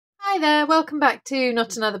Hi there, welcome back to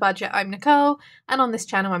Not Another Budget. I'm Nicole, and on this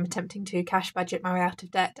channel I'm attempting to cash budget my way out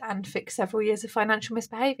of debt and fix several years of financial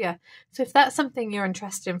misbehaviour. So if that's something you're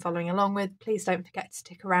interested in following along with, please don't forget to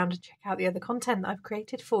stick around and check out the other content that I've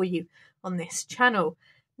created for you on this channel.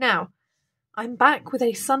 Now, I'm back with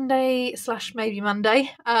a Sunday / maybe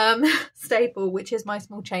Monday staple, which is my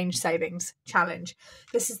small change savings challenge.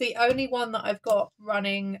 This is the only one that I've got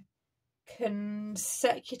running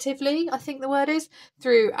consecutively, I think the word is,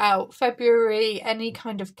 throughout February. Any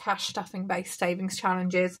kind of cash stuffing based savings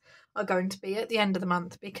challenges are going to be at the end of the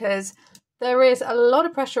month, because there is a lot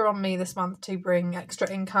of pressure on me this month to bring extra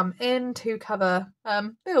income in to cover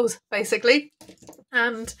bills basically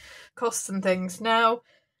and costs and things. Now,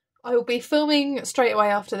 I will be filming straight away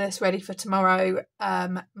after this, ready for tomorrow,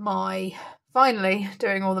 my finally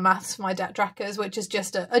doing all the maths for my debt trackers, which is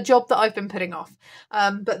just a job that I've been putting off.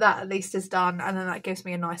 But that at least is done, and then that gives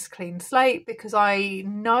me a nice clean slate, because I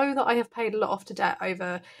know that I have paid a lot off to debt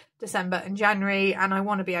over December and January, and I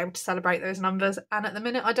want to be able to celebrate those numbers. And at the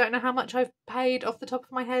minute, I don't know how much I've paid off the top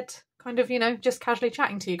of my head, kind of, just casually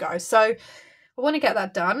chatting to you guys. So I want to get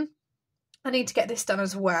that done. I need to get this done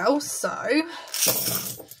as well. So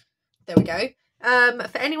there we go.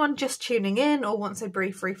 For anyone just tuning in or wants a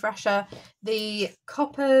brief refresher, the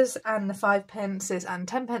coppers and the 5p and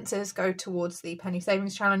 10p go towards the penny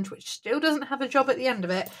savings challenge, which still doesn't have a job at the end of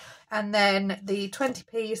it. And then the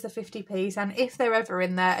 20p's, the 50p's, and if they're ever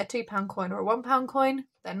in there, a £2 coin or a £1 coin.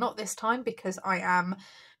 They're not this time because I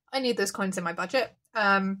need those coins in my budget.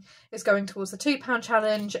 Is going towards the £2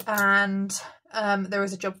 challenge, and there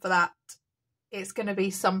is a job for that. It's going to be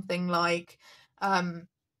something like,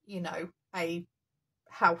 a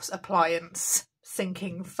house appliance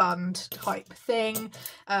sinking fund type thing,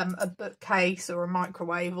 a bookcase or a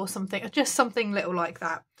microwave or something, just something little like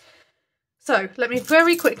that. So let me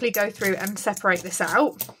very quickly go through and separate this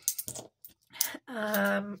out,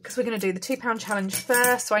 because we're going to do the £2 challenge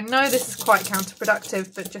first. So I know this is quite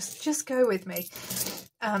counterproductive, but just go with me.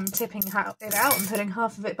 Tipping it out and putting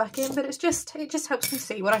half of it back in, but it just helps me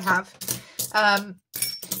see what I have.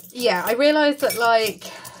 Yeah, I realise that, like,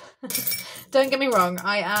 don't get me wrong,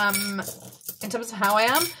 I am, in terms of how I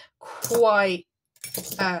am, quite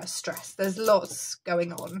stressed. There's lots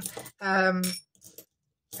going on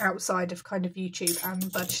outside of kind of YouTube and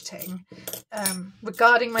budgeting.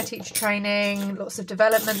 Regarding my teacher training, lots of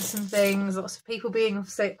developments and things, lots of people being off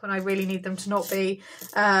sick when I really need them to not be,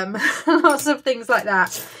 lots of things like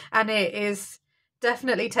that. And it is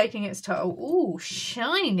definitely taking its toll. Ooh,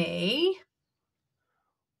 shiny.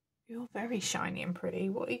 You're very shiny and pretty.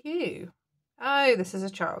 What are you? Oh, this is a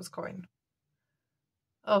Charles coin.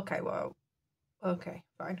 Okay, well, okay,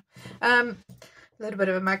 fine. A little bit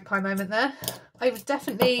of a magpie moment there. I was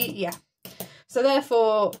definitely, yeah. So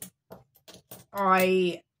therefore,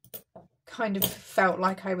 I kind of felt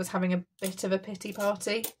like I was having a bit of a pity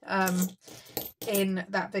party in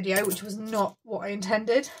that video, which was not what I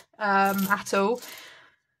intended at all.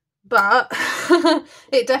 But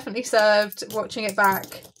it definitely served, watching it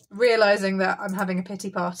back, realising that I'm having a pity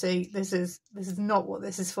party. This is not what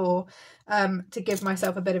this is for, to give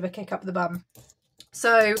myself a bit of a kick up the bum.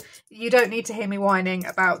 So you don't need to hear me whining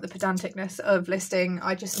about the pedanticness of listing.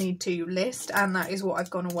 I just need to list, and that is what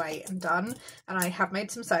I've gone away and done. And I have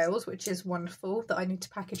made some sales, which is wonderful, that I need to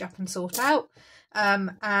package up and sort out,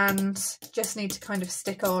 and just need to kind of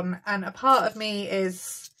stick on. And a part of me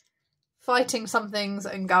is fighting some things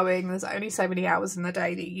and going, there's only so many hours in the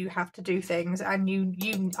day that you have to do things, and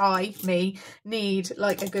me need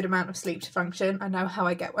like a good amount of sleep to function. I know how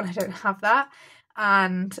I get when I don't have that.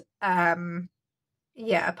 And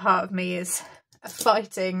yeah, a part of me is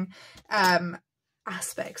fighting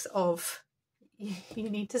aspects of you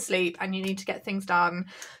need to sleep and you need to get things done.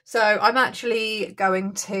 So I'm actually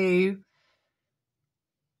going to,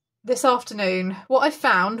 this afternoon, what I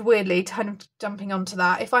found, weirdly, kind of jumping onto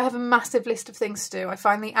that, if I have a massive list of things to do, I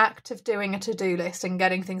find the act of doing a to-do list and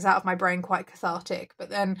getting things out of my brain quite cathartic.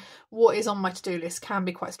 But then what is on my to-do list can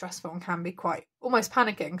be quite stressful and can be quite almost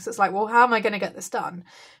panicking. So it's like, well, how am I going to get this done?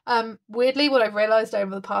 Weirdly, what I've realised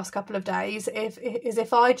over the past couple of days is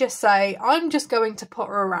if I just say, I'm just going to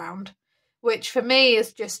potter around, which for me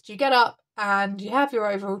is just, you get up and you have your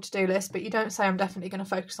overall to-do list, but you don't say, I'm definitely going to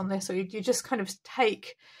focus on this, or you just kind of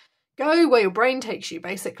go where your brain takes you,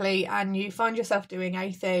 basically, and you find yourself doing a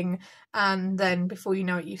thing, and then before you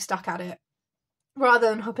know it, you've stuck at it, rather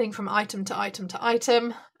than hopping from item to item to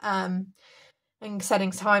item, and setting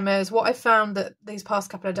timers. What I found that these past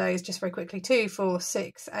couple of days, just very quickly, 2, 4,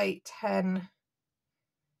 6, 8, 10,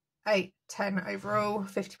 8.10 overall,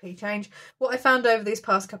 50p change. What I found over these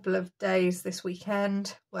past couple of days this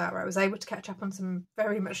weekend, where I was able to catch up on some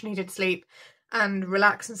very much needed sleep and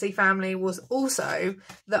relax and see family, was also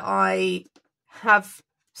that I have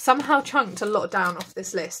somehow chunked a lot down off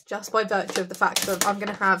this list just by virtue of the fact that I'm going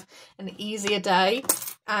to have an easier day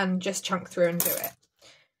and just chunk through and do it.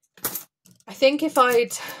 I think if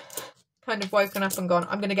I'd kind of woken up and gone,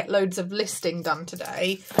 I'm going to get loads of listing done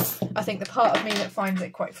today, I think the part of me that finds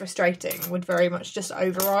it quite frustrating would very much just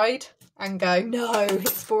override and go, no,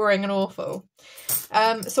 it's boring and awful.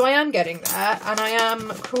 So I am getting there, and I am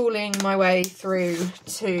crawling my way through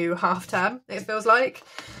to half term, it feels like.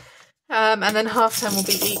 And then half term will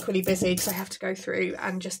be equally busy because I have to go through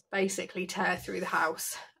and just basically tear through the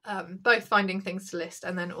house. Both finding things to list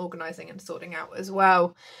and then organising and sorting out as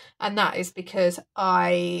well. And that is because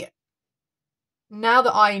now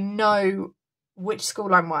that I know which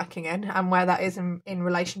school I'm working in and where that is in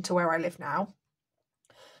relation to where I live now,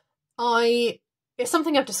 it's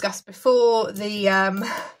something I've discussed before, the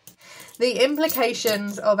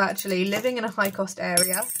implications of actually living in a high cost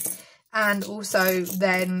area, and also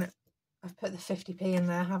then I've put the 50p in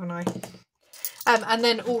there, haven't I? And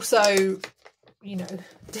then also, you know,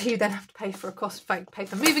 do you then have to pay for pay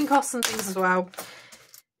for moving costs and things as well?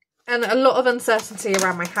 And a lot of uncertainty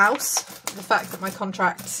around my house. The fact that my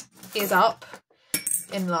contract is up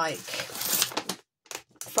in like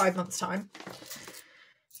 5 months' time.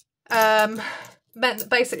 Meant that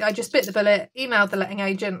basically I just bit the bullet, emailed the letting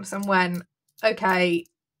agents and went, okay,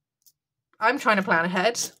 I'm trying to plan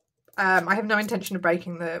ahead. I have no intention of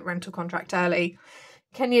breaking the rental contract early.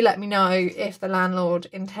 Can you let me know if the landlord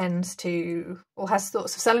intends to or has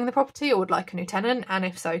thoughts of selling the property or would like a new tenant? And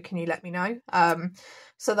if so, can you let me know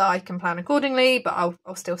so that I can plan accordingly, but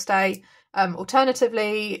I'll still stay.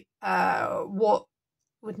 Alternatively, what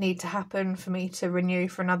would need to happen for me to renew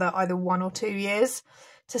for another either 1 or 2 years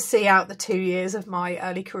to see out the 2 years of my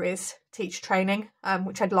early careers teacher training,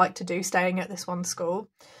 which I'd like to do staying at this one school.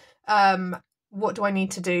 What do I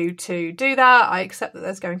need to do that? I accept that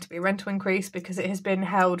there's going to be a rental increase because it has been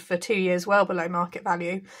held for 2 years well below market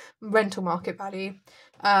value, rental market value,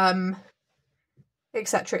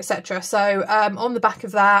 etc, etc. So on the back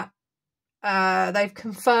of that, they've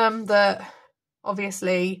confirmed that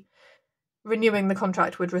obviously renewing the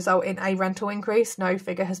contract would result in a rental increase. No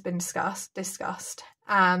figure has been discussed,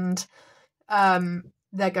 and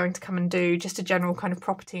they're going to come and do just a general kind of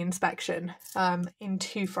property inspection in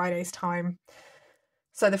 2 Fridays' time.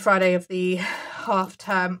 So the Friday of the half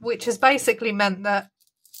term, which has basically meant that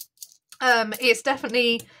it's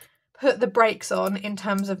definitely put the brakes on in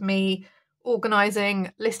terms of me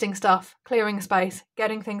organising, listing stuff, clearing space,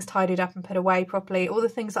 getting things tidied up and put away properly, all the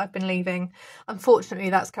things that I've been leaving. Unfortunately,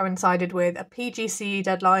 that's coincided with a PGCE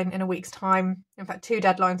deadline in a week's time. In fact, 2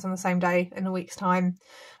 deadlines on the same day in a week's time.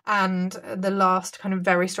 And the last kind of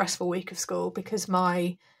very stressful week of school because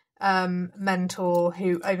my mentor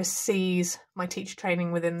who oversees my teacher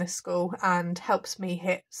training within this school and helps me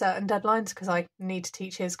hit certain deadlines because I need to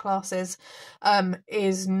teach his classes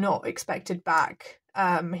is not expected back.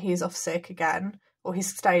 He's off sick again, or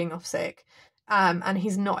he's staying off sick, and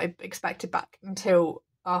he's not expected back until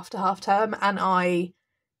after half term. And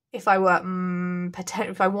if I were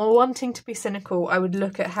wanting to be cynical, I would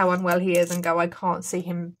look at how unwell he is and go, I can't see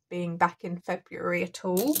him being back in February at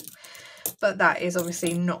all. But that is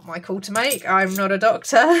obviously not my call to make. I'm not a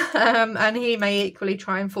doctor, and he may equally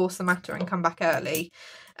try and force the matter and come back early,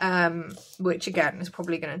 which again is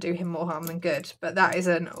probably going to do him more harm than good. But that is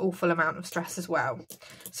an awful amount of stress as well.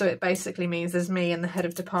 So it basically means there's me and the head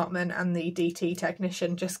of department and the DT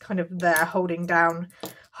technician just kind of there holding down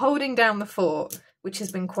the fort, which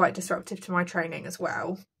has been quite disruptive to my training as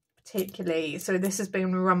well, particularly. So this has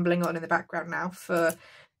been rumbling on in the background now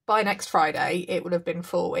by next Friday, it would have been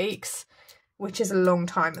 4 weeks, which is a long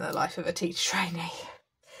time in the life of a teacher trainee.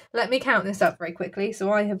 Let me count this up very quickly.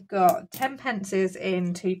 So I have got 10 pences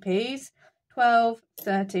in 2p's, 12,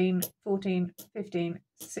 13, 14, 15,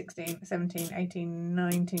 16, 17, 18,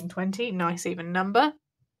 19, 20. Nice even number.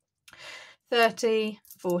 30,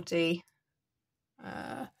 40,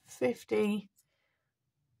 50,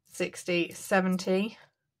 60, 70,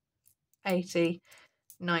 80,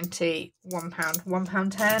 90,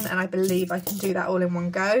 £1.10, and I believe I can do that all in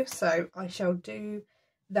one go. So I shall do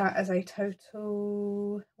that as a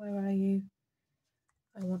total. Where are you?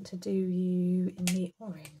 I want to do you in the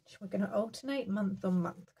orange. We're going to alternate month on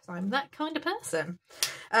month because I'm that kind of person.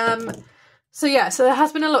 So yeah, so there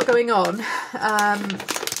has been a lot going on.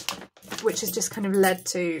 which has just kind of led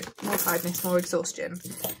to more tiredness, more exhaustion,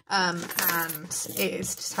 and it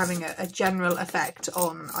is just having a general effect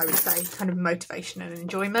on, I would say, kind of motivation and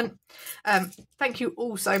enjoyment. Thank you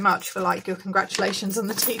all so much for like your congratulations on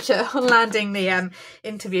the teacher on landing the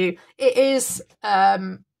interview. It is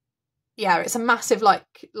yeah, it's a massive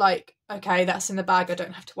like okay, that's in the bag, I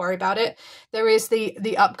don't have to worry about it. There is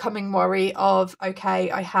the upcoming worry of,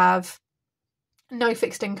 okay, I have no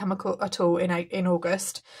fixed income at all in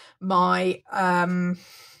August. My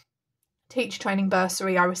teacher training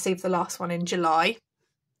bursary, I received the last one in July,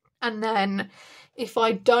 and then if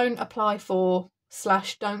I don't apply for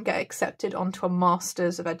 / don't get accepted onto a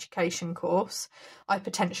Masters of Education course, I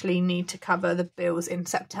potentially need to cover the bills in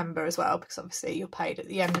September as well, because obviously you're paid at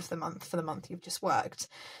the end of the month for the month you've just worked.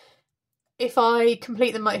 If I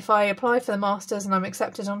apply for the Masters and I'm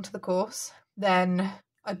accepted onto the course, then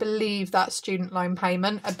I believe that student loan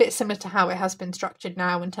payment, a bit similar to how it has been structured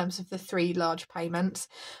now in terms of the 3 large payments,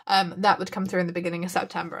 that would come through in the beginning of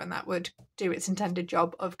September, and that would do its intended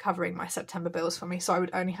job of covering my September bills for me. So I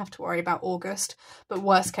would only have to worry about August. But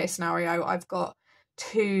worst case scenario, I've got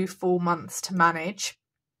 2 full months to manage,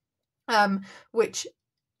 which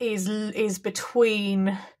is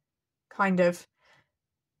between kind of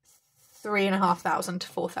 £3,500 to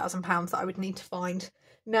 £4,000 that I would need to find.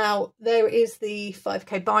 Now, there is the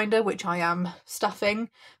 5k binder, which I am stuffing,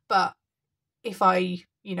 but if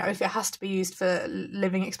it has to be used for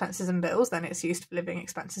living expenses and bills, then it's used for living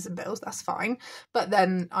expenses and bills, that's fine. But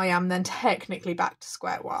then I am then technically back to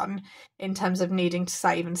square one in terms of needing to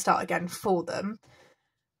save and start again for them.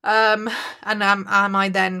 And am I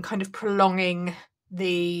then kind of prolonging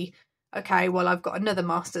okay, well, I've got another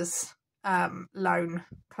master's loan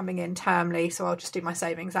coming in termly, so I'll just do my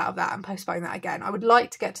savings out of that and postpone that again. I would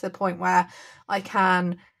like to get to the point where I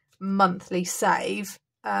can monthly save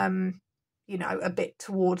a bit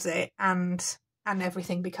towards it and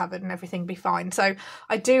everything be covered and everything be fine. So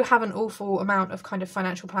I do have an awful amount of kind of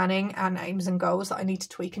financial planning and aims and goals that I need to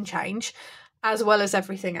tweak and change, as well as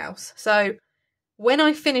everything else. So when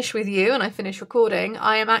I finish with you and I finish recording,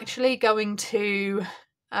 I am actually going to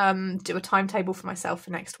do a timetable for myself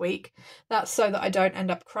for next week. That's so that I don't end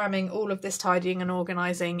up cramming all of this tidying and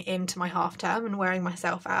organising into my half term and wearing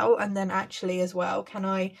myself out. And then actually as well, can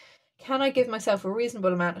I give myself a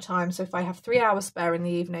reasonable amount of time? So if I have 3 hours spare in the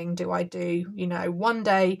evening, do I do, one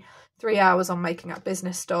day 3 hours on making up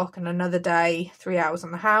business stock and another day 3 hours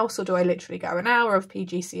on the house? Or do I literally go an hour of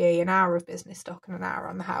PGCE, an hour of business stock and an hour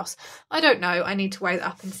on the house? I don't know. I need to weigh that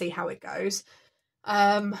up and see how it goes.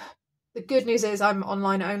 The good news is I'm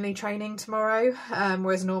online only training tomorrow,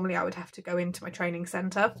 whereas normally I would have to go into my training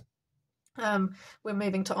centre. We're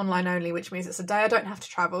moving to online only, which means it's a day I don't have to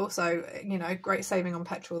travel, so great saving on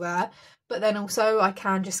petrol there. But then also I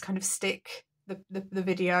can just kind of stick the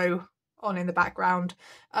video on in the background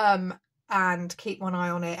and keep one eye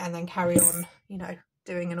on it and then carry on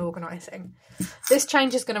doing and organising. This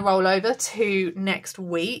change is going to roll over to next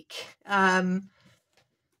week.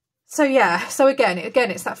 So yeah, so again,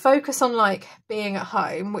 it's that focus on like being at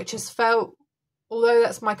home, which has felt, although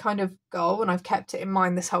that's my kind of goal and I've kept it in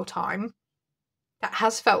mind this whole time, that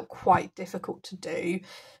has felt quite difficult to do,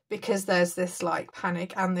 because there's this like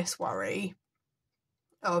panic and this worry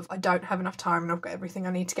of I don't have enough time and I've got everything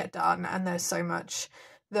I need to get done and there's so much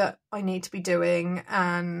that I need to be doing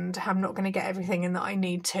and I'm not going to get everything in that I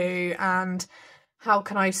need to, and how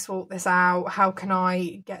can I sort this out? How can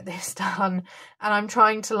I get this done? And I'm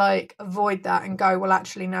trying to like avoid that and go, well,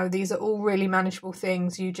 actually, no, these are all really manageable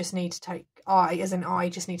things. You just need to take, I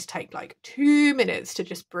just need to take like 2 minutes to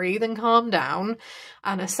just breathe and calm down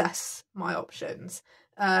and assess my options.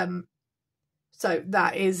 So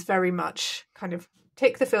that is very much kind of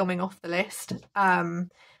tick the filming off the list,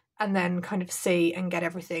 and then kind of see and get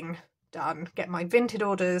everything done, get my Vinted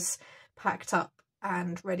orders packed up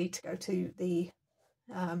and ready to go to the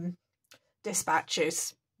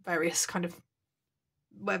dispatches, various kind of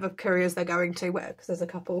whatever couriers they're going to, because there's a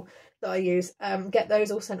couple that I use, get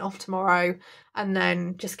those all sent off tomorrow, and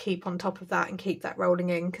then just keep on top of that and keep that rolling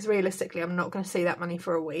in, because realistically I'm not going to see that money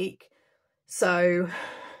for a week. So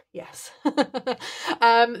yes.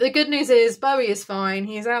 The good news is Bowie is fine.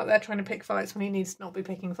 He's out there trying to pick fights when he needs to not be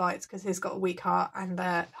picking fights, because he's got a weak heart and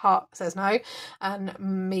heart says no, and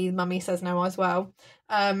mummy says no as well.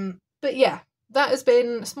 But yeah, that has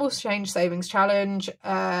been Small Change Savings Challenge,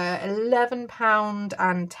 £11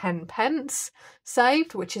 and 10 pence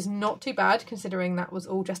saved, which is not too bad considering that was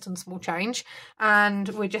all just on small change, and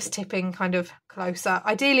we're just tipping kind of closer.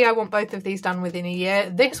 Ideally I want both of these done within a year.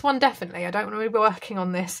 This one definitely, I don't want to be working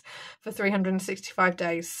on this for 365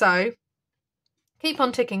 days, so keep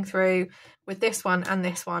on ticking through with this one and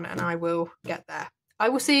this one, and I will get there. I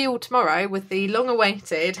will see you all tomorrow with the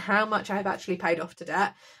long-awaited how much I've actually paid off to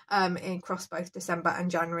debt across both December and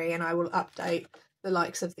January, and I will update the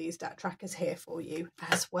likes of these debt trackers here for you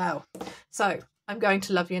as well. So I'm going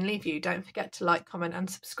to love you and leave you. Don't forget to like, comment and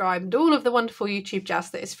subscribe and all of the wonderful YouTube jazz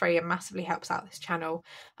that is free and massively helps out this channel,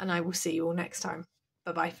 and I will see you all next time.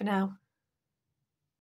 Bye bye for now.